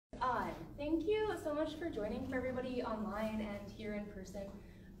Thank you so much for joining, for everybody online and here in person.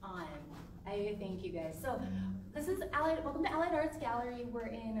 I thank you guys. So this is welcome to Allied Arts Gallery. We're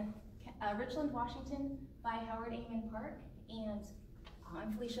in Richland, Washington by Howard Amen Park. And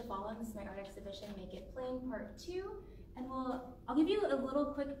I'm Felicia Follum. This is my art exhibition, Make It Plain Part 2. And I'll give you a little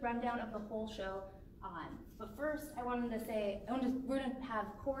quick rundown of the whole show. But first, we're going to have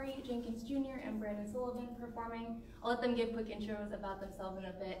Corey Jenkins Jr. and Brandon Sullivan performing. I'll let them give quick intros about themselves in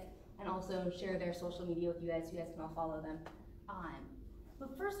a bit and also share their social media with you guys so you guys can all follow them.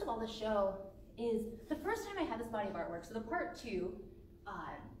 But first of all, the show is the first time I had this body of artwork. So the part 2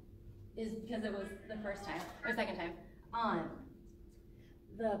 is because it was the first time, or second time.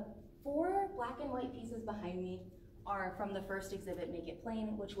 The 4 black and white pieces behind me are from the first exhibit, Make It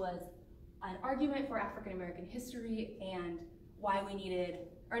Plain, which was an argument for African American history and why we needed,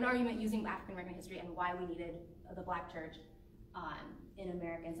 or an argument using African American history and why we needed the Black church in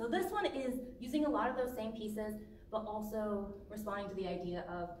America. And so this one is using a lot of those same pieces, but also responding to the idea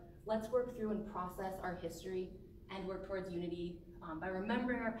of let's work through and process our history and work towards unity by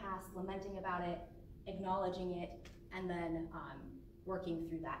remembering our past, lamenting about it, acknowledging it, and then working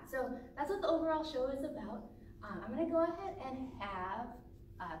through that. So that's what the overall show is about. I'm gonna go ahead and have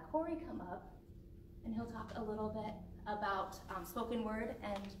Corey come up, and he'll talk a little bit about spoken word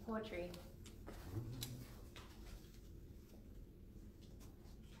and poetry.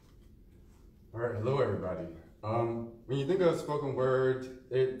 All right, hello everybody. When you think of spoken word,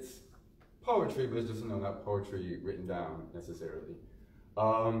 it's poetry, but it's just not poetry written down necessarily.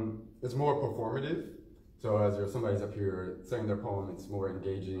 It's more performative. So as somebody's up here saying their poem, it's more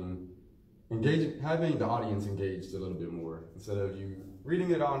engaging, having the audience engaged a little bit more instead of you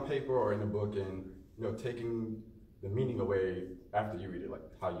reading it on paper or in a book and taking the meaning away after you read it, like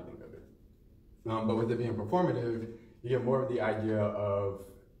how you think of it. But with it being performative, you get more of the idea of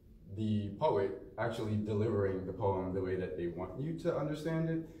the poet actually delivering the poem the way that they want you to understand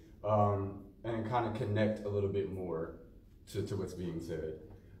it, and kind of connect a little bit more to what's being said.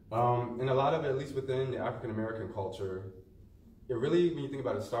 And a lot of it, at least within the African American culture, it really, when you think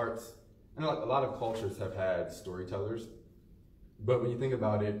about it, starts, and a lot of cultures have had storytellers, but when you think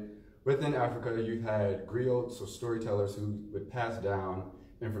about it, within Africa, you've had griots, so storytellers who would pass down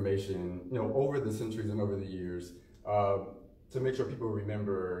information, over the centuries and over the years, to make sure people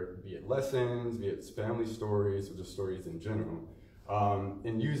remember, be it lessons, be it family stories, or just stories in general,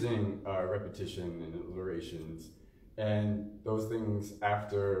 and using repetition and alliterations, and those things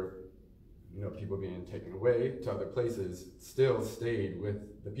after people being taken away to other places still stayed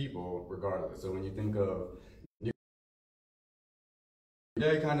with the people regardless. So when you think of, you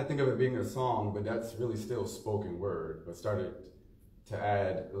kind of think of it being a song, but that's really still spoken word, but started to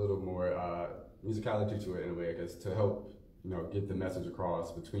add a little more musicality to it in a way, I guess, to help get the message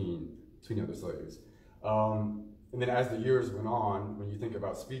across between other slaves. And then as the years went on, when you think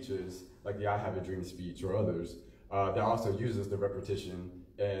about speeches, like the I Have a Dream speech or others, that also uses the repetition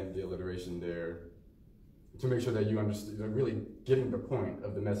and the alliteration there to make sure that you understand, really getting the point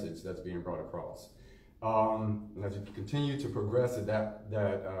of the message that's being brought across. And as you continue to progress, that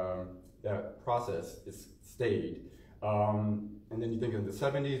process is stayed. And then you think of the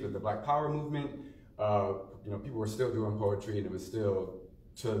 70s with the Black Power movement, people were still doing poetry, and it was still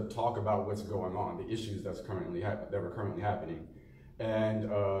to talk about what's going on, the issues that were currently happening. And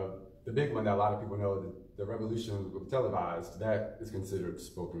the big one that a lot of people know, the revolution was televised, that is considered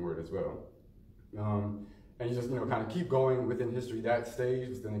spoken word as well. And you just kind of keep going within history, that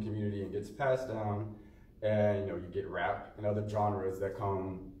stays within the community and gets passed down, and you get rap and other genres that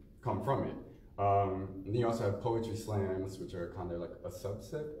come from it. And then you also have poetry slams, which are kind of like a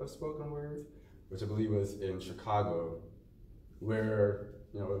subset of spoken word, which I believe was in Chicago, where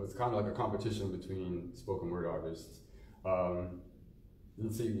it was kind of like a competition between spoken word artists,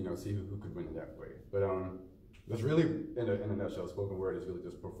 and see who could win it that way. But that's really, in a nutshell, spoken word is really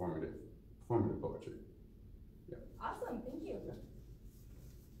just performative poetry. Yeah. Awesome, thank you. Yeah.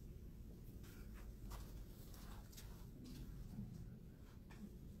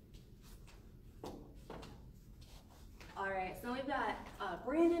 All right, so we've got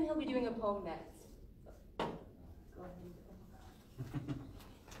Brandon. He'll be doing a poem next. Go ahead.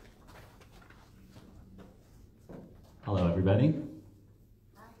 Hello, everybody.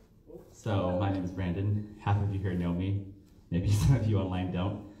 So my name is Brandon. Half of you here know me. Maybe some of you online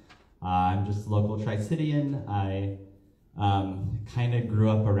don't. I'm just a local Tri-Citian. I kind of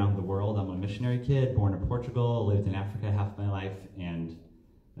grew up around the world. I'm a missionary kid, born in Portugal, lived in Africa half my life, and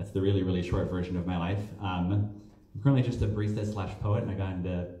that's the really, really short version of my life. I'm currently just a barista / poet, and I got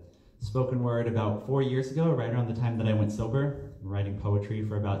into spoken word about 4 years ago, right around the time that I went sober. writing poetry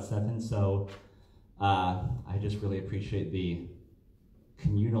for about 7, so I just really appreciate the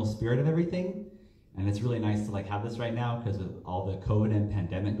communal spirit of everything. And it's really nice to like have this right now because with all the COVID and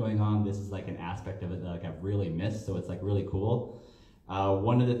pandemic going on, this is like an aspect of it that like I've really missed, so it's like really cool.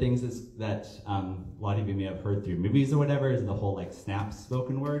 One of the things is that a lot of you may have heard through movies or whatever is the whole like snap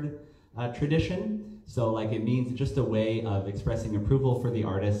spoken word tradition. So like it means just a way of expressing approval for the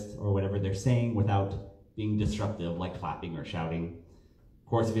artist or whatever they're saying without being disruptive, like clapping or shouting. Of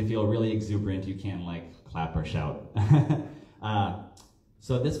course, if you feel really exuberant, you can like clap or shout.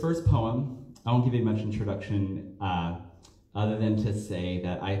 So this first poem, I won't give you much introduction other than to say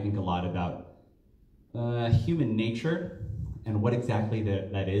that I think a lot about human nature and what exactly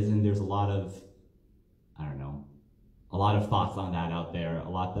that is, and there's a lot of, I don't know, a lot of thoughts on that out there, a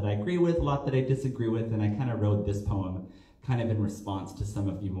lot that I agree with, a lot that I disagree with, and I kind of wrote this poem kind of in response to some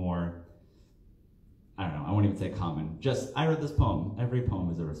of the more, I don't know, I won't even say common, just I wrote this poem. Every poem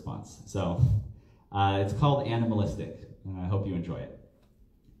is a response. So it's called Animalistic, and I hope you enjoy it.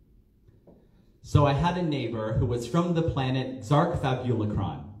 So I had a neighbor who was from the planet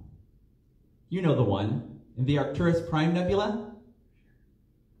Xark-Fabulacron. You know the one, in the Arcturus Prime Nebula?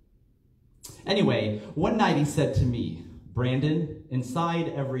 Anyway, one night he said to me, Brandon,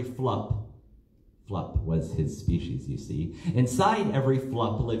 inside every flup was his species, you see, inside every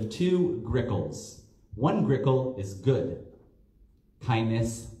flup live 2 grickles. One grickle is good.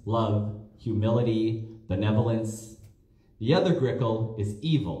 Kindness, love, humility, benevolence. The other grickle is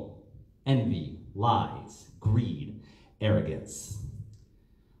evil. Envy, lies, greed, arrogance.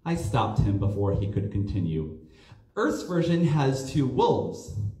 I stopped him before he could continue. Earth's version has 2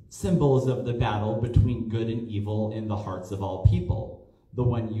 wolves, symbols of the battle between good and evil in the hearts of all people. The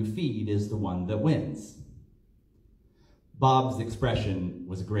one you feed is the one that wins. Bob's expression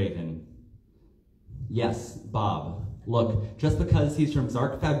was graven. Yes, Bob. Look, just because he's from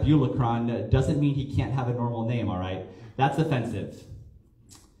Xark-Fabulacron doesn't mean he can't have a normal name, all right? That's offensive.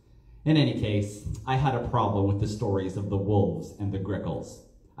 In any case, I had a problem with the stories of the wolves and the grickles.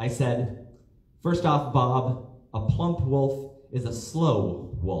 I said, first off, Bob, a plump wolf is a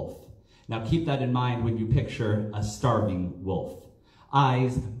slow wolf. Now keep that in mind when you picture a starving wolf.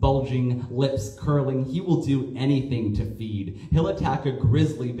 Eyes bulging, lips curling, he will do anything to feed. He'll attack a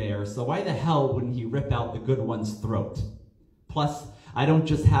grizzly bear, so why the hell wouldn't he rip out the good one's throat? Plus, I don't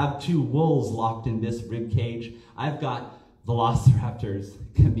just have 2 wolves locked in this rib cage. I've got velociraptors,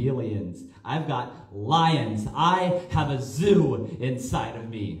 chameleons. I've got lions. I have a zoo inside of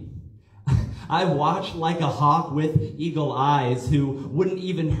me. I watch like a hawk with eagle eyes who wouldn't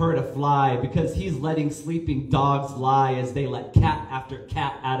even hurt a fly because he's letting sleeping dogs lie as they let cat after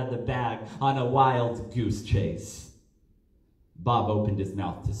cat out of the bag on a wild goose chase. Bob opened his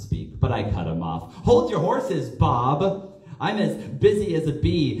mouth to speak, but I cut him off. Hold your horses, Bob. I'm as busy as a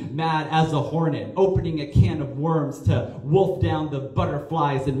bee, mad as a hornet, opening a can of worms to wolf down the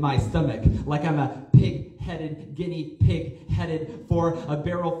butterflies in my stomach like I'm a pig-headed guinea pig headed for a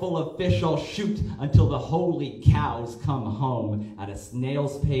barrel full of fish I'll shoot until the holy cows come home at a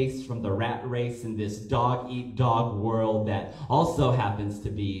snail's pace from the rat race in this dog-eat-dog world that also happens to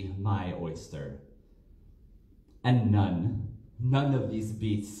be my oyster. And none of these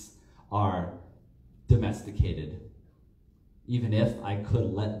beasts are domesticated. Even if I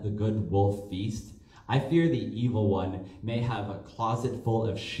could let the good wolf feast, I fear the evil one may have a closet full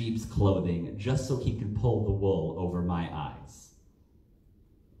of sheep's clothing just so he can pull the wool over my eyes.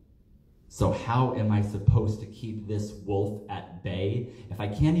 So how am I supposed to keep this wolf at bay if I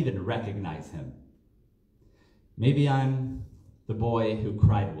can't even recognize him? Maybe I'm the boy who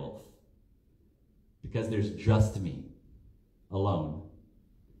cried wolf, because there's just me, alone,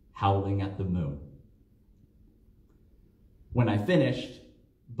 howling at the moon. When I finished,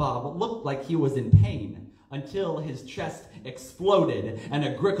 Bob looked like he was in pain until his chest exploded and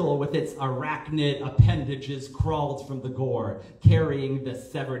a grickle with its arachnid appendages crawled from the gore, carrying the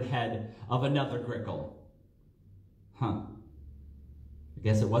severed head of another grickle. Huh. I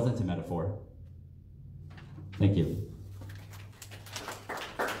guess it wasn't a metaphor. Thank you.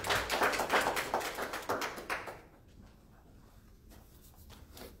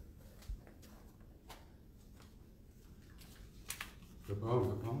 Good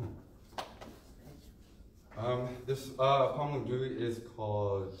poem. This poem of Julie is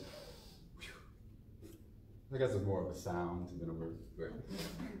called, I guess it's more of a sound than a word.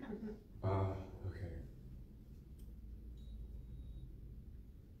 Okay.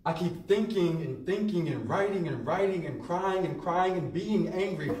 I keep thinking and writing and writing and crying and being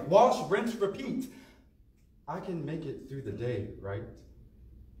angry. Wash, rinse, repeat. I can make it through the day, right?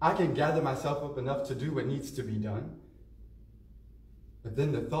 I can gather myself up enough to do what needs to be done. But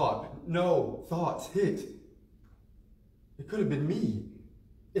then the thoughts hit. It could have been me.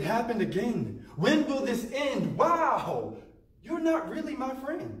 It happened again. When will this end? Wow, you're not really my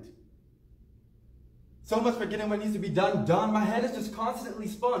friend. So much for getting what needs to be done. My head is just constantly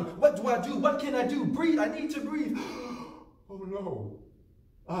spun. What do I do? What can I do? Breathe, I need to breathe. Oh no,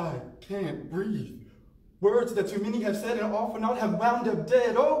 I can't breathe. Words that too many have said and often not have wound up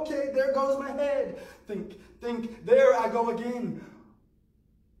dead. Okay, there goes my head. Think, there I go again.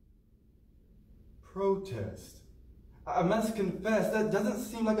 Protest. I must confess, that doesn't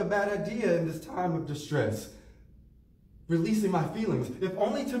seem like a bad idea in this time of distress. Releasing my feelings, if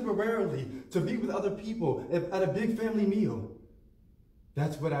only temporarily, to be with other people at a big family meal.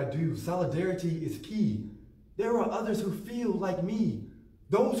 That's what I do. Solidarity is key. There are others who feel like me,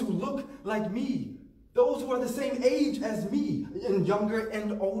 those who look like me, those who are the same age as me, and younger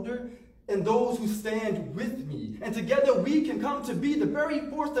and older, and those who stand with me. And together we can come to be the very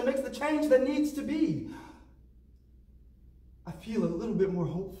force that makes the change that needs to be. I feel a little bit more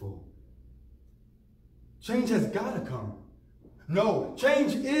hopeful. Change has got to come. No,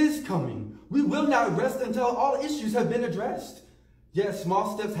 change is coming. We will not rest until all issues have been addressed. Yes,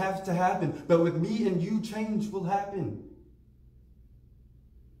 small steps have to happen, but with me and you, change will happen.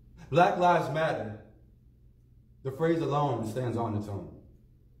 Black Lives Matter. The phrase alone stands on its own.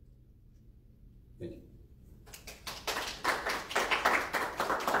 Thank you.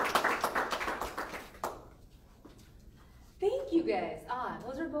 Thank you guys.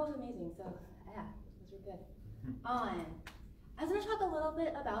 Those are both amazing. So yeah, those are good. I was going to talk a little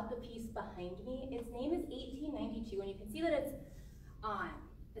bit about the piece behind me. Its name is 1892, and you can see that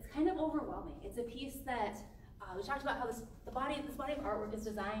it's kind of overwhelming. It's a piece that we talked about how this body of artwork is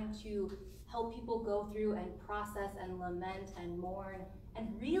designed to help people go through and process and lament and mourn and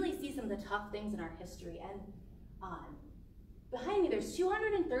really see some of the tough things in our history. And behind me, there's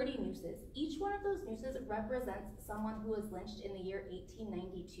 230 nooses. Each one of those nooses represents someone who was lynched in the year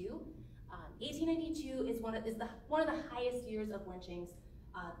 1892. 1892 is one of the highest years of lynchings.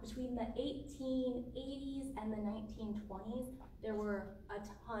 Between the 1880s and the 1920s, there were a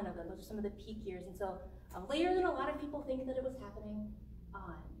ton of them. Those are some of the peak years. And so later than a lot of people think that it was happening.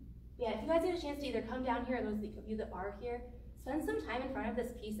 Yeah, if you guys get a chance to either come down here, or those of you that are here, spend some time in front of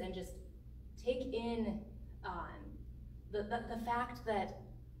this piece and just take in the fact that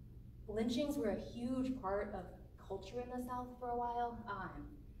lynchings were a huge part of culture in the South for a while.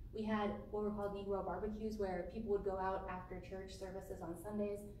 We had what were called Negro barbecues, where people would go out after church services on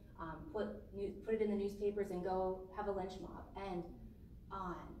Sundays, put it in the newspapers and go have a lynch mob. And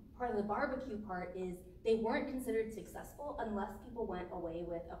part of the barbecue part is they weren't considered successful unless people went away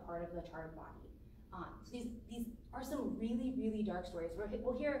with a part of the charred body. So these are some really, really dark stories.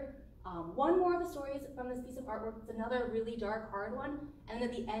 We'll hear one more of the stories from this piece of artwork. It's another really dark, hard one. And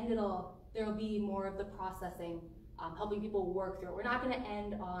at the end, there will be more of the processing, helping people work through it. We're not going to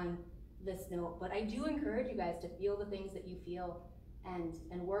end on this note, but I do encourage you guys to feel the things that you feel and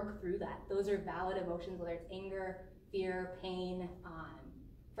work through that. Those are valid emotions, whether it's anger, fear, pain,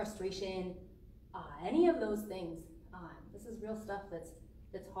 frustration, any of those things. This is real stuff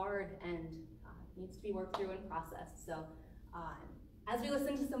that's hard and needs to be worked through and processed. So as we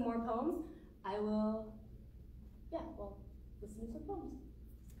listen to some more poems, we'll listen to some poems.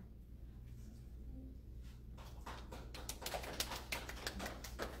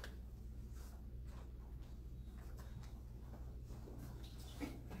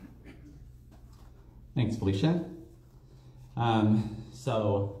 Thanks, Felicia.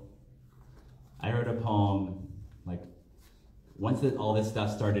 So I wrote a poem once all this stuff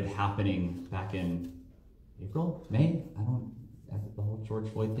started happening back in April, May? The whole George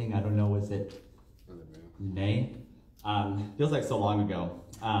Floyd thing, I don't know, was it May? Feels like so long ago.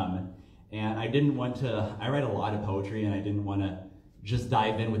 And I didn't want to, I write a lot of poetry and I didn't want to just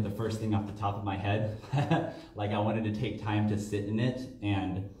dive in with the first thing off the top of my head. I wanted to take time to sit in it,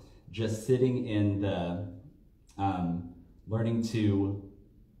 and just sitting in the learning to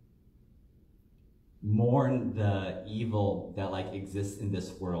mourn the evil that exists in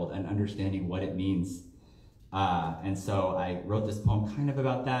this world and understanding what it means. And so I wrote this poem kind of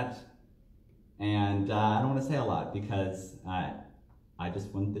about that. And I don't want to say a lot because I just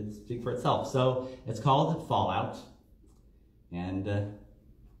want it to speak for itself. So it's called Fallout. And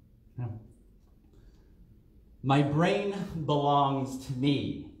my brain belongs to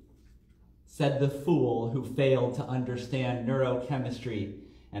me, said the fool who failed to understand neurochemistry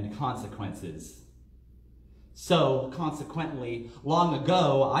and consequences. So, consequently, long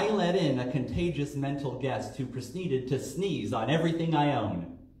ago, I let in a contagious mental guest who proceeded to sneeze on everything I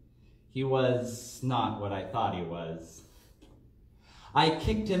own. He was not what I thought he was. I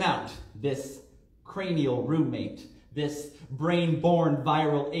kicked him out, this cranial roommate, this brain-born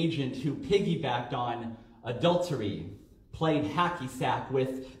viral agent who piggybacked on adultery, played hacky-sack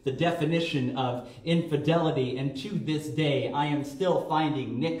with the definition of infidelity, and to this day I am still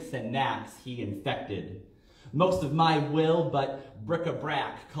finding nicks and knacks he infected. Most of my will but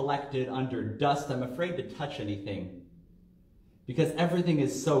bric-a-brac collected under dust. I'm afraid to touch anything, because everything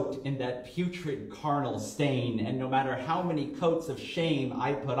is soaked in that putrid carnal stain, and no matter how many coats of shame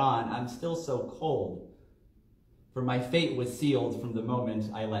I put on, I'm still so cold. For my fate was sealed from the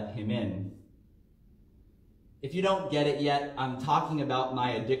moment I let him in. If you don't get it yet, I'm talking about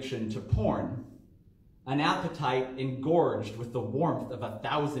my addiction to porn. An appetite engorged with the warmth of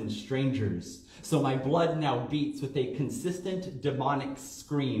 1,000 strangers. So my blood now beats with a consistent demonic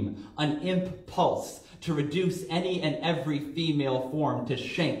scream, an imp pulse to reduce any and every female form to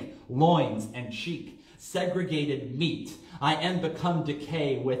shank, loins, and cheek, segregated meat. I am become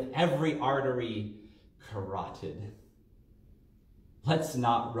decay with every artery carotid. Let's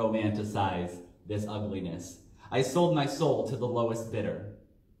not romanticize this ugliness. I sold my soul to the lowest bidder,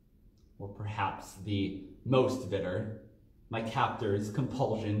 or perhaps the most bitter, my captors,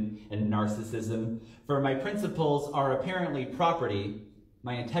 compulsion, and narcissism. For my principles are apparently property,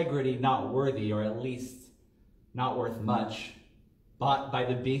 my integrity not worthy, or at least not worth much. Bought by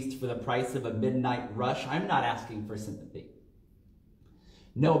the beast for the price of a midnight rush, I'm not asking for sympathy.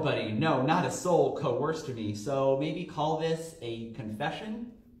 Nobody, no, not a soul coerced me, so maybe call this a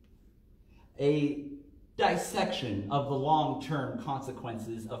confession? A dissection of the long-term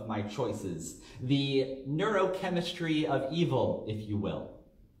consequences of my choices, the neurochemistry of evil, if you will.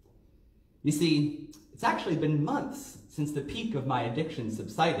 You see, it's actually been months since the peak of my addiction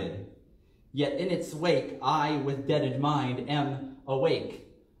subsided, yet in its wake, I, with deadened mind, am awake,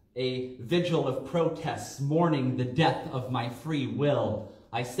 a vigil of protests mourning the death of my free will.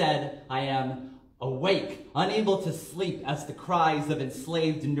 I said I am awake, unable to sleep as the cries of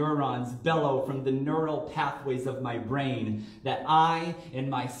enslaved neurons bellow from the neural pathways of my brain, that I, in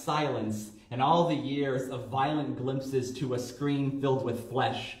my silence, and all the years of violent glimpses to a screen filled with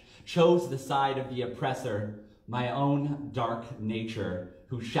flesh, chose the side of the oppressor, my own dark nature,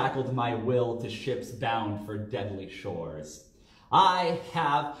 who shackled my will to ships bound for deadly shores. I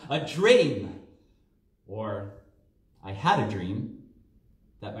have a dream, or I had a dream,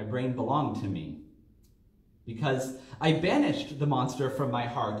 that my brain belonged to me. Because I banished the monster from my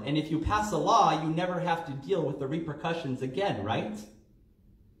heart, and if you pass a law, you never have to deal with the repercussions again, right?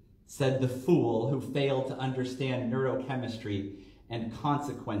 Said the fool who failed to understand neurochemistry and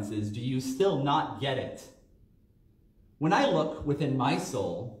consequences. Do you still not get it? When I look within my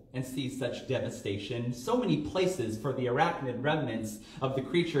soul and see such devastation, so many places for the arachnid remnants of the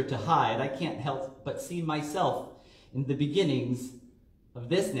creature to hide, I can't help but see myself in the beginnings of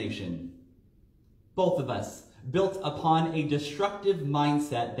this nation. Both of us, built upon a destructive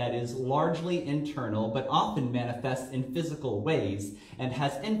mindset that is largely internal but often manifests in physical ways and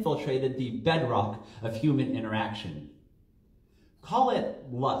has infiltrated the bedrock of human interaction. Call it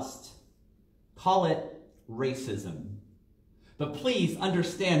lust. Call it racism. But please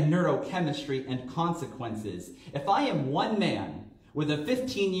understand neurochemistry and consequences. If I am one man with a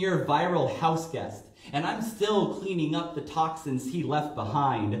 15-year viral house guest, and I'm still cleaning up the toxins he left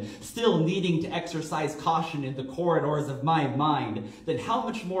behind, still needing to exercise caution in the corridors of my mind, then how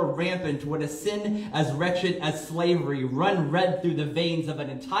much more rampant would a sin as wretched as slavery run red through the veins of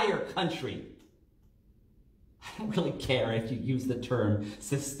an entire country? I don't really care if you use the term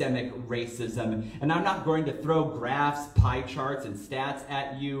systemic racism, and I'm not going to throw graphs, pie charts, and stats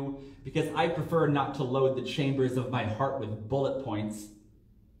at you, because I prefer not to load the chambers of my heart with bullet points,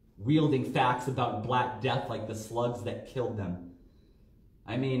 wielding facts about Black Death like the slugs that killed them.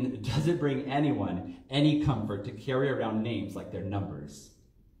 I mean, does it bring anyone any comfort to carry around names like their numbers?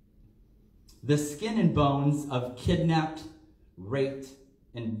 The skin and bones of kidnapped, raped,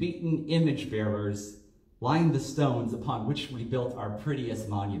 and beaten image bearers line the stones upon which we built our prettiest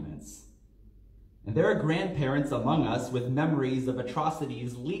monuments. And there are grandparents among us with memories of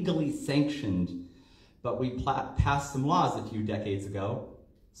atrocities legally sanctioned, but we passed some laws a few decades ago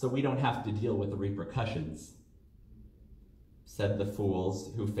so we don't have to deal with the repercussions, said the fools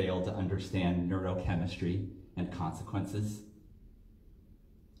who failed to understand neurochemistry and consequences.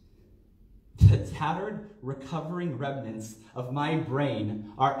 The tattered, recovering remnants of my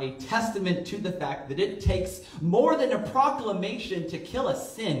brain are a testament to the fact that it takes more than a proclamation to kill a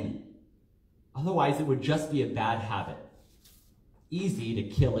sin. Otherwise, it would just be a bad habit. Easy to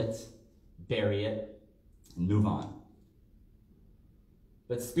kill it, bury it, and move on.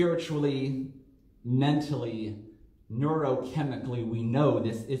 But spiritually, mentally, Neurochemically, we know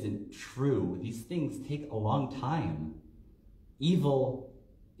this isn't true. These things take a long time. Evil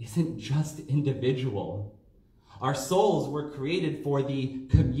isn't just individual. Our souls were created for the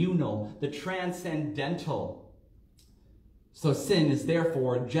communal, the transcendental. So sin is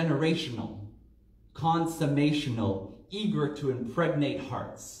therefore generational, consummational, eager to impregnate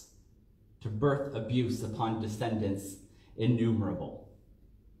hearts, to birth abuse upon descendants innumerable.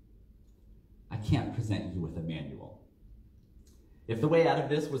 I can't present you with a manual. If the way out of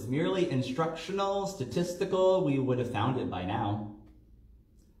this was merely instructional, statistical, we would have found it by now.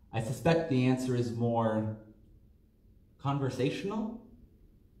 I suspect the answer is more conversational.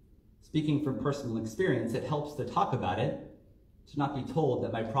 Speaking from personal experience, it helps to talk about it, to not be told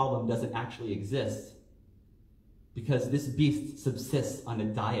that my problem doesn't actually exist, because this beast subsists on a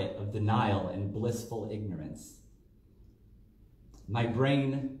diet of denial and blissful ignorance. My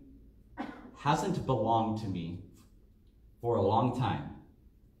brain hasn't belonged to me for a long time,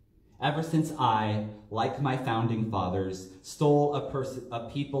 ever since I, like my founding fathers, stole a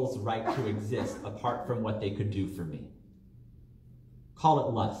people's right to exist apart from what they could do for me. Call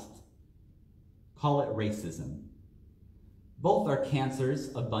it lust. Call it racism. Both are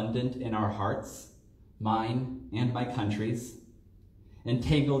cancers abundant in our hearts, mine and my country's.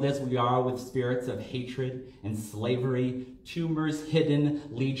 Entangled as we are with spirits of hatred and slavery, tumors hidden,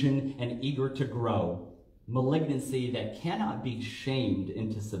 legion, and eager to grow, malignancy that cannot be shamed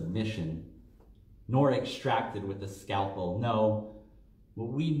into submission, nor extracted with a scalpel. No, what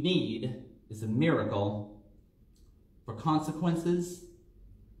we need is a miracle, for consequences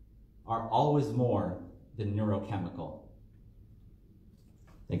are always more than neurochemical.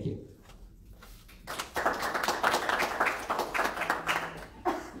 Thank you.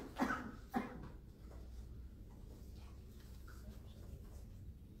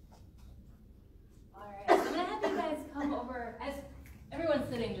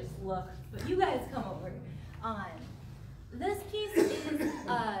 But you guys come over. This piece is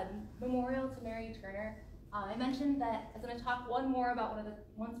a memorial to Mary Turner. I mentioned that I was going to talk once more about one of the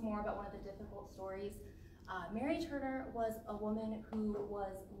difficult stories. Mary Turner was a woman who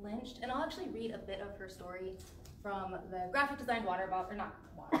was lynched, and I'll actually read a bit of her story from the graphic designed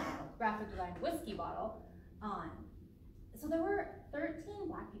graphic designed whiskey bottle. So there were 13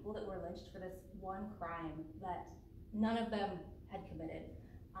 Black people that were lynched for this one crime that none of them had committed.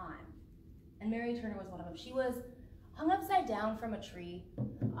 And Mary Turner was one of them. She was hung upside down from a tree.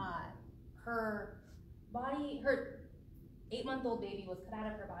 Her 8-month-old baby was cut out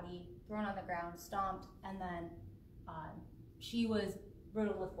of her body, thrown on the ground, stomped, and then she was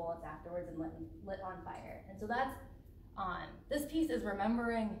riddled with bullets afterwards and lit on fire. And so that's, this piece is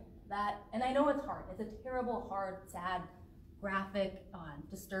remembering that, and I know it's hard. It's a terrible, hard, sad, graphic,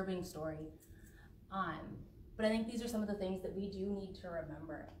 disturbing story. But I think these are some of the things that we do need to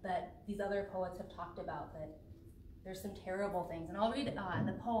remember, that these other poets have talked about, that there's some terrible things. And I'll read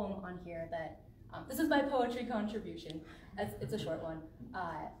the poem on here that, this is my poetry contribution. It's a short one.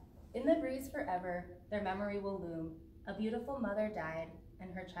 In the breeze forever, their memory will loom. A beautiful mother died,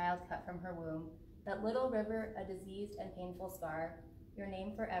 and her child cut from her womb. That little river, a diseased and painful scar. Your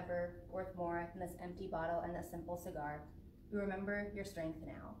name forever, worth more than this empty bottle and this simple cigar. We remember your strength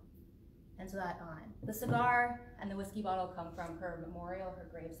now. And so that the cigar and the whiskey bottle come from her memorial, her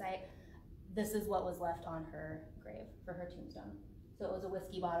gravesite. This is what was left on her grave for her tombstone. So it was a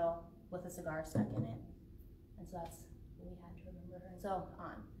whiskey bottle with a cigar stuck in it. And so that's what we had to remember her. And so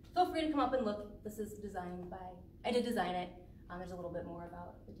feel free to come up and look. This is designed by, I did design it. There's a little bit more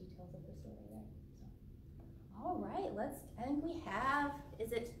about the details of the story there. So, all right, I think we have,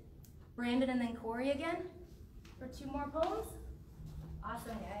 is it Brandon and then Corey again for 2 more poems?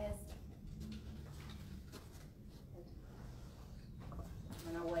 Awesome, guys.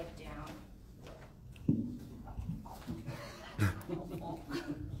 I'm gonna wipe down.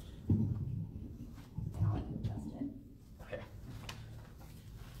 Now I can adjust it. Okay.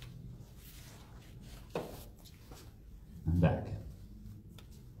 I'm back.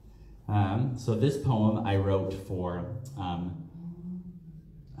 So this poem I wrote for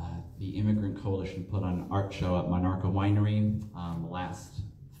the Immigrant Coalition put on an art show at Monarcha Winery last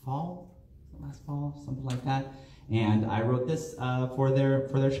fall, something like that. And I wrote this for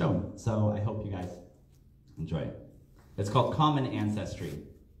their show, so I hope you guys enjoy it. It's called Common Ancestry.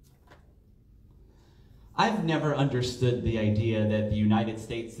 I've never understood the idea that the United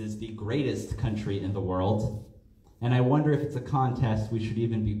States is the greatest country in the world, and I wonder if it's a contest we should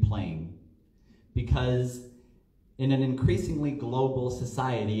even be playing. Because in an increasingly global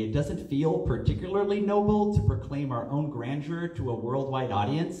society, it doesn't feel particularly noble to proclaim our own grandeur to a worldwide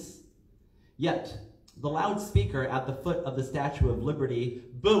audience. Yet, The loudspeaker at the foot of the Statue of Liberty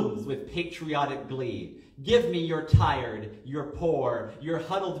booms with patriotic glee. Give me your tired, your poor, your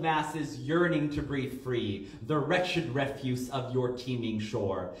huddled masses yearning to breathe free, the wretched refuse of your teeming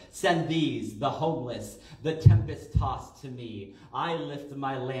shore. Send these, the homeless, the tempest-tossed to me. I lift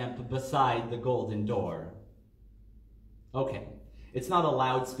my lamp beside the golden door. Okay, it's not a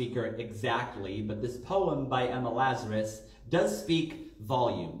loudspeaker exactly, but this poem by Emma Lazarus does speak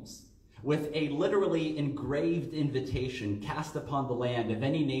volumes, with a literally engraved invitation cast upon the land of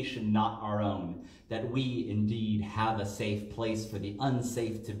any nation not our own, that we indeed have a safe place for the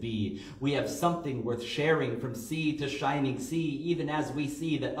unsafe to be. We have something worth sharing from sea to shining sea, even as we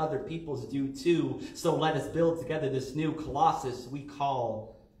see that other peoples do too. So let us build together this new colossus we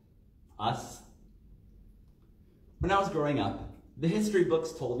call us. When I was growing up, the history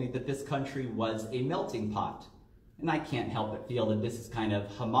books told me that this country was a melting pot. And I can't help but feel that this is kind of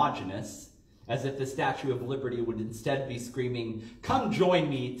homogenous, as if the Statue of Liberty would instead be screaming, "Come join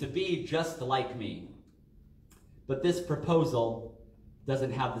me to be just like me." But this proposal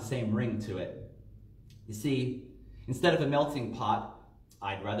doesn't have the same ring to it. You see, instead of a melting pot,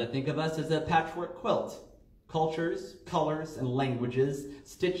 I'd rather think of us as a patchwork quilt. Cultures, colors, and languages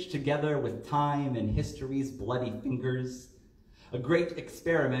stitched together with time and history's bloody fingers. A great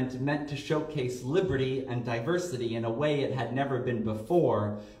experiment meant to showcase liberty and diversity in a way it had never been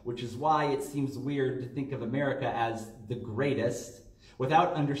before, which is why it seems weird to think of America as the greatest,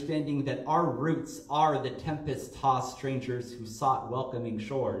 without understanding that our roots are the tempest-tossed strangers who sought welcoming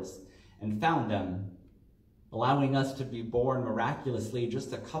shores and found them, allowing us to be born miraculously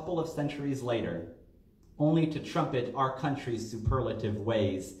just a couple of centuries later, only to trumpet our country's superlative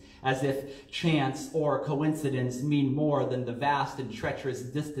ways, as if chance or coincidence mean more than the vast and treacherous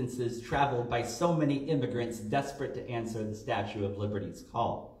distances traveled by so many immigrants desperate to answer the Statue of Liberty's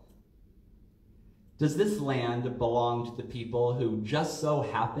call. Does this land belong to the people who just so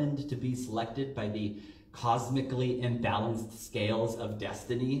happened to be selected by the cosmically imbalanced scales of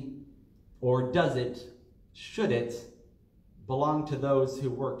destiny? Or does it, should it, belong to those who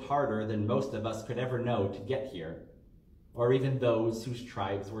worked harder than most of us could ever know to get here, or even those whose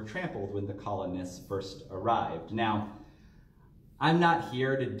tribes were trampled when the colonists first arrived? Now, I'm not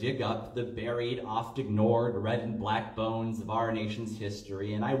here to dig up the buried, oft-ignored red and black bones of our nation's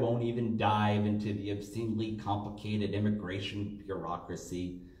history, and I won't even dive into the obscenely complicated immigration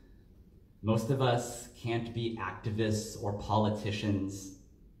bureaucracy. Most of us can't be activists or politicians,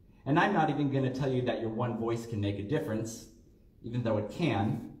 and I'm not even going to tell you that your one voice can make a difference, even though it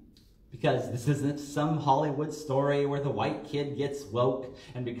can, because this isn't some Hollywood story where the white kid gets woke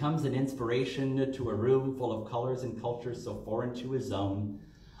and becomes an inspiration to a room full of colors and cultures so foreign to his own.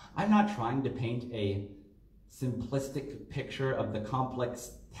 I'm not trying to paint a simplistic picture of the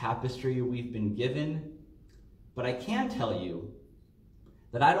complex tapestry we've been given, but I can tell you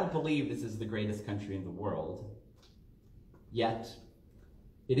that I don't believe this is the greatest country in the world. Yet,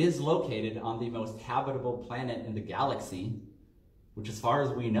 it is located on the most habitable planet in the galaxy, which, as far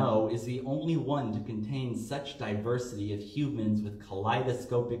as we know, is the only one to contain such diversity of humans with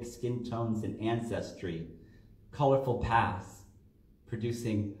kaleidoscopic skin tones and ancestry, colorful paths,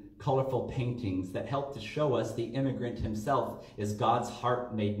 producing colorful paintings that help to show us the immigrant himself is God's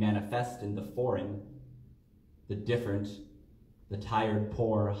heart made manifest in the foreign, the different, the tired,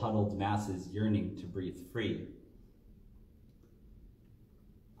 poor, huddled masses yearning to breathe free.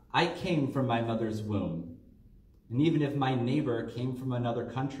 I came from my mother's womb. And even if my neighbor came from another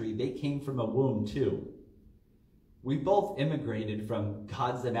country, they came from a womb too. We both immigrated from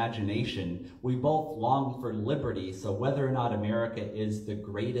God's imagination. We both long for liberty, so whether or not America is the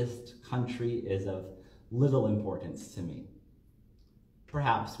greatest country is of little importance to me.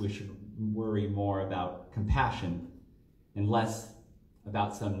 Perhaps we should worry more about compassion and less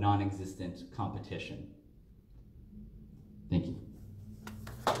about some non-existent competition. Thank you.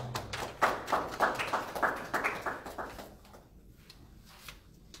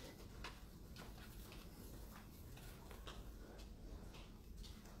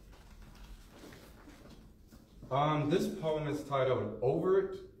 This poem is titled Over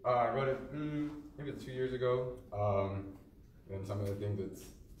It. I wrote it maybe 2 years ago. And some of the things that's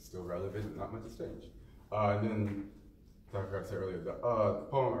still relevant, not much has changed. And then, I forgot to say earlier, the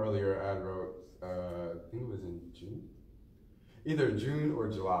poem earlier I wrote, I think it was in June? Either June or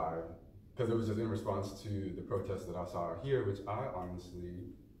July, because it was just in response to the protests that I saw here, which I honestly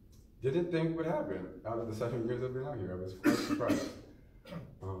didn't think would happen out of the 7 years I've been out here. I was quite surprised.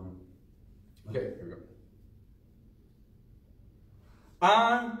 Okay, here we go.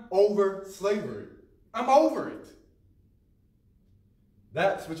 I'm over slavery. I'm over it.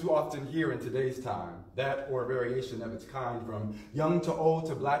 That's what you often hear in today's time, that or a variation of its kind, from young to old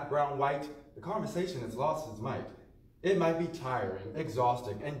to black, brown, white. The conversation has lost its might. It might be tiring,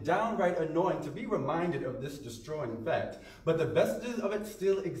 exhausting, and downright annoying to be reminded of this destroying fact, but the vestiges of it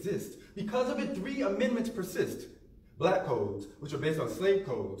still exist. Because of it, 3 amendments persist. Black codes, which are based on slave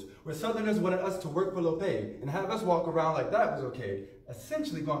codes, where Southerners wanted us to work for low pay and have us walk around like that was okay,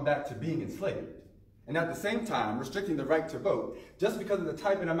 essentially going back to being enslaved. And at the same time, restricting the right to vote, just because of the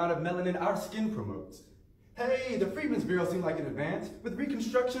type and amount of melanin our skin promotes. Hey, the Freedmen's Bureau seemed like an advance. With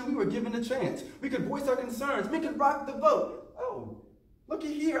Reconstruction, we were given a chance. We could voice our concerns, we could rock the vote. Oh,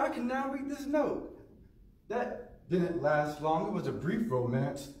 looky here, I can now read this note. That didn't last long, it was a brief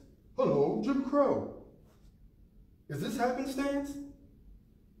romance. Hello, Jim Crow. Is this happenstance?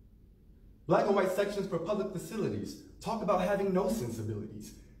 Black and white sections for public facilities talk about having no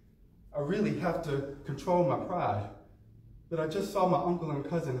sensibilities. I really have to control my pride, but I just saw my uncle and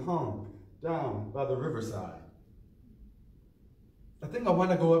cousin hung down by the riverside. I think I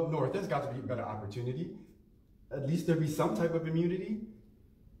want to go up north. There's got to be a better opportunity. At least there'd be some type of immunity.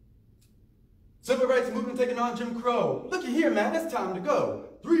 Civil rights movement taking on Jim Crow. Looky here, man, it's time to go.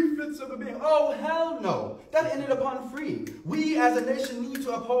 3/5 of a being. Oh, hell no. That ended upon free. We as a nation need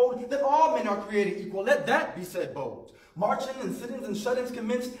to uphold that all men are created equal. Let that be said bold. Marching and sit-ins and shut-ins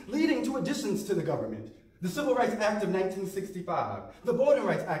commenced, leading to additions to the government. The Civil Rights Act of 1965, the Voting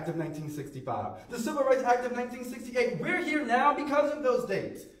Rights Act of 1965, the Civil Rights Act of 1968. We're here now because of those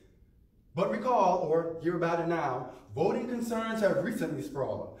dates. But recall, or hear about it now, voting concerns have recently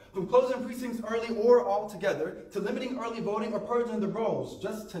sprawled. From closing precincts early or altogether, to limiting early voting or purging the rolls,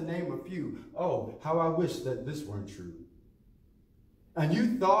 just to name a few. Oh, how I wish that this weren't true. And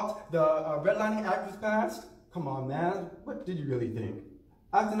you thought the Redlining Act was passed? Come on, man, what did you really think?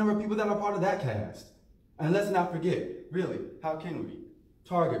 Ask the number of people that are part of that cast. And let's not forget, really, how can we?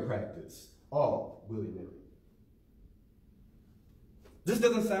 Target practice, all willy-nilly. This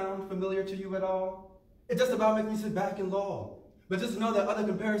doesn't sound familiar to you at all? It just about makes me sit back and loll. But just know that other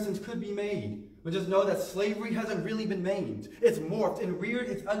comparisons could be made. But just know that slavery hasn't really been maimed. It's morphed and reared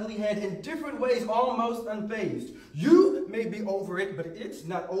its ugly head in different ways, almost unfazed. You may be over it, but it's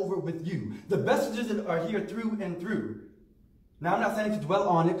not over with you. The vestiges are here through and through. Now, I'm not saying to dwell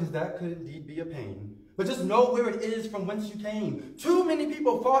on it, because that could indeed be a pain. But just know where it is from whence you came. Too many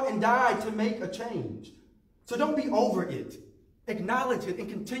people fought and died to make a change. So don't be over it. Acknowledge it and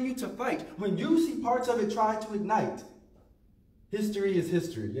continue to fight. When you see parts of it try to ignite. History is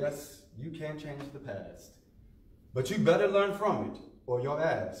history. Yes, you can change the past. But you better learn from it, or your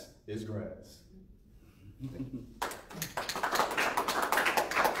ass is grass.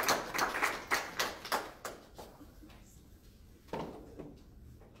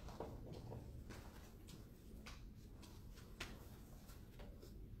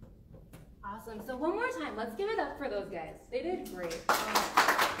 Awesome. So one more time, let's give it up for those guys. They did great.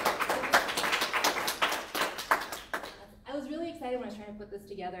 I was really excited when I was trying to put this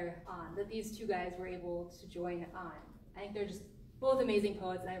together that these two guys were able to join on. I think they're just both amazing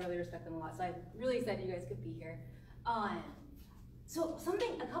poets, and I really respect them a lot. So I'm really excited you guys could be here. So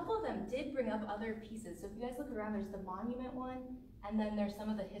a couple of them did bring up other pieces. So if you guys look around, there's the monument one, and then there's some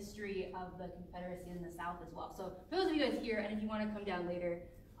of the history of the Confederacy in the South as well. So for those of you guys here, and if you want to come down later,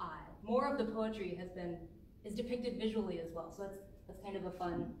 more of the poetry is depicted visually as well. So that's kind of a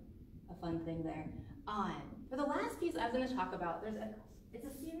fun thing there. For the last piece I was going to talk about, it's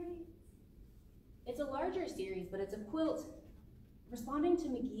a series. It's a larger series, but it's a quilt responding to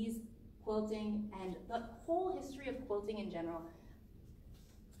McGee's quilting and the whole history of quilting in general.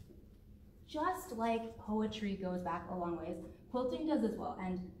 Just like poetry goes back a long ways, quilting does as well.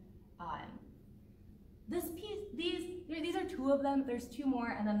 And this piece, these are two of them. There's two more,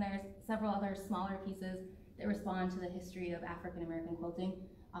 and then there's several other smaller pieces that respond to the history of African American quilting.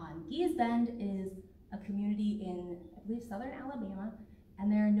 Gee's Bend is a community in, I believe, southern Alabama,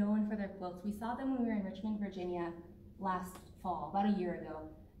 and they're known for their quilts. We saw them when we were in Richmond, Virginia last fall, about a year ago.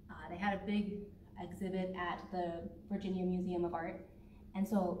 They had a big exhibit at the Virginia Museum of Art. And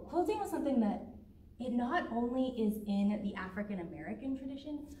so quilting was something that it not only is in the African American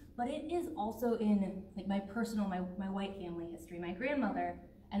tradition, but it is also in like my white family history. My grandmother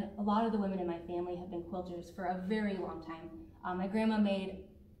and a lot of the women in my family have been quilters for a very long time. My grandma made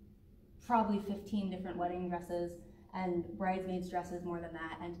probably 15 different wedding dresses and bridesmaids dresses, more than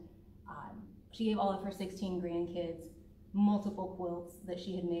that. And she gave all of her 16 grandkids multiple quilts that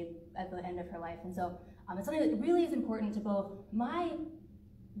she had made at the end of her life. And so it's something that really is important to both my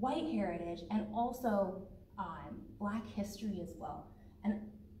white heritage and also Black history as well. And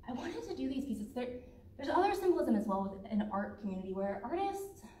I wanted to do these pieces. there's other symbolism as well within art community where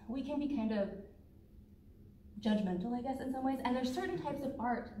artists, we can be kind of judgmental, I guess, in some ways, and there's certain types of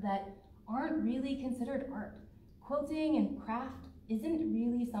art that aren't really considered art. Quilting and craft isn't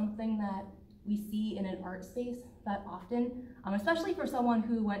really something that we see in an art space that often, especially for someone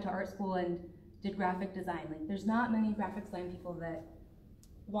who went to art school and did graphic design. Like, there's not many graphic design people that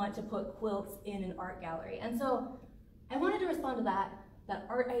want to put quilts in an art gallery. And so I wanted to respond to that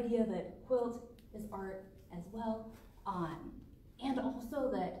art idea that quilt is art as well, and also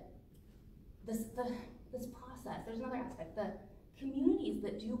that this process, there's another aspect, the communities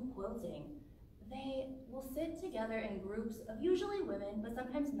that do quilting, they will sit together in groups of usually women, but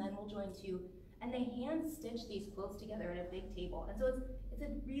sometimes men will join too, and they hand stitch these quilts together at a big table. And so it's a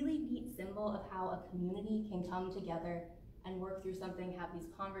really neat symbol of how a community can come together and work through something, have these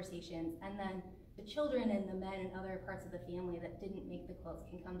conversations, and then the children and the men and other parts of the family that didn't make the quilts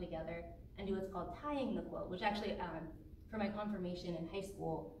can come together and do what's called tying the quilt, which actually, for my confirmation in high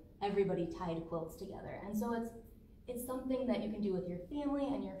school, everybody tied quilts together. And so it's something that you can do with your family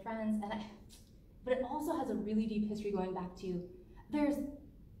and your friends, but it also has a really deep history going back to,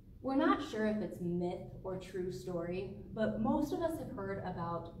 we're not sure if it's myth or true story, but most of us have heard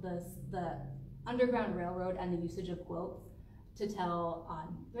about the Underground Railroad and the usage of quilts to tell,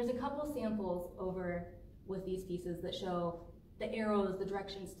 there's a couple samples over with these pieces that show the arrows, the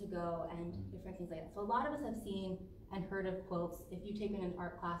directions to go, and different things like that. So a lot of us have seen and heard of quilts. If you've taken an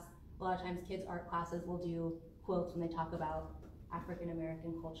art class, a lot of times kids' art classes will do quilts when they talk about African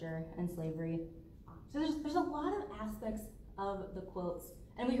American culture and slavery. So there's a lot of aspects of the quilts.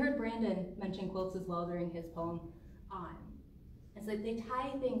 And we heard Brandon mention quilts as well during his poem. And so they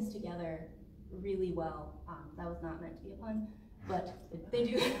tie things together really well. That was not meant to be a pun, but they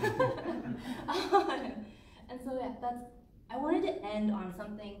do. And so yeah, I wanted to end on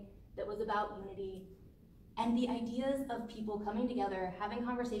something that was about unity and the ideas of people coming together, having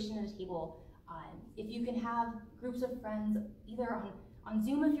conversation at a table. If you can have groups of friends, either on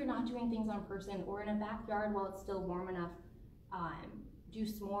Zoom if you're not doing things on person, or in a backyard while it's still warm enough, do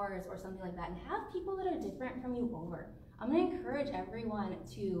s'mores or something like that, and have people that are different from you over. I'm gonna encourage everyone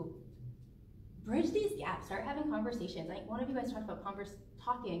to bridge these gaps, start having conversations. Like one of you guys talked about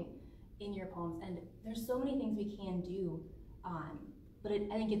talking in your poems, and there's so many things we can do, but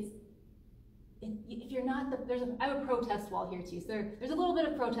I think if you're not I have a protest wall here too, so there's a little bit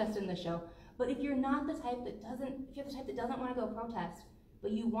of protest in the show, but if you're not the type that doesn't want to go protest,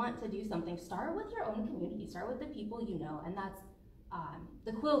 but you want to do something, start with your own community, start with the people you know, and that's,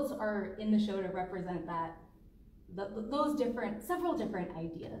 the quilts are in the show to represent that, several different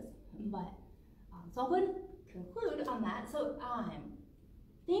ideas. But, so I'll go ahead and conclude on that. So,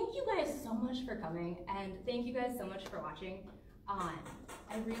 thank you guys so much for coming, and thank you guys so much for watching. I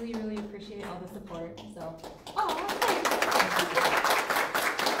really, really appreciate all the support, so,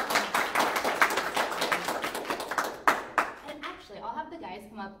 And actually, I'll have the guys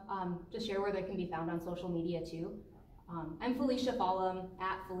come up to share where they can be found on social media too. I'm Felicia Follum,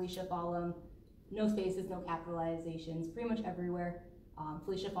 at Felicia Follum, no spaces, no capitalizations, pretty much everywhere.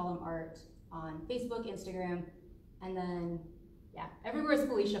 Felicia Follum Art on Facebook, Instagram, and then, yeah, everywhere is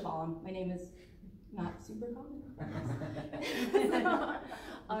Felicia Follum. My name is not super common.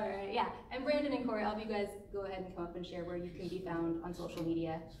 All right, yeah, and Brandon and Corey, I'll have you guys go ahead and come up and share where you can be found on social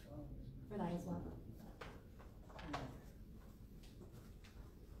media for that as well.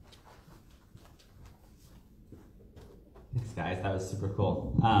 Thanks, guys. That was super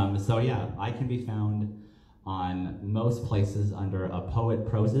cool. So yeah, I can be found on most places under A Poet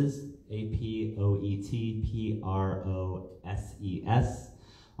Proses, APOETPROSES,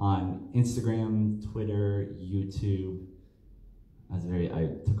 on Instagram, Twitter, YouTube. I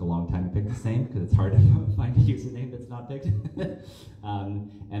took a long time to pick this name because it's hard to find a username that's not picked. And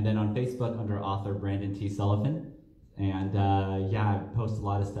then on Facebook under author Brandon T. Sullivan. And yeah, I post a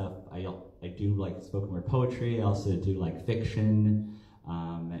lot of stuff. I do like spoken word poetry. I also do like fiction,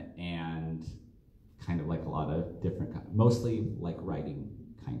 and kind of like a lot of different, mostly like writing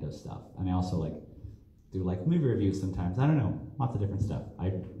kind of stuff. And I also like do like movie reviews sometimes. I don't know, lots of different stuff.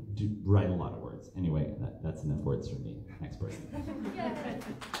 I do write a lot of words. Anyway, that's enough words for me. Next person.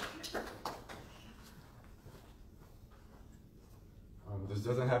 This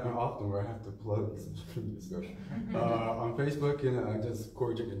doesn't happen often where I have to plug some previous stuff. On Facebook, and just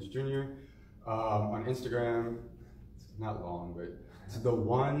Corey Jenkins Jr. On Instagram, it's not long, but it's the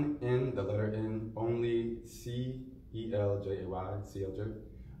one N, the letter N, only CELJAY, CLJ.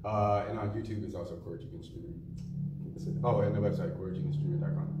 And on YouTube, it's also Corey Jenkins Jr. Oh, and the website,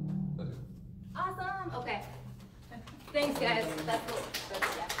 CoreyJenkinsJr.com. That's it. Awesome. Okay. Thanks, guys. That's cool.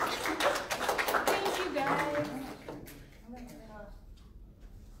 Yeah.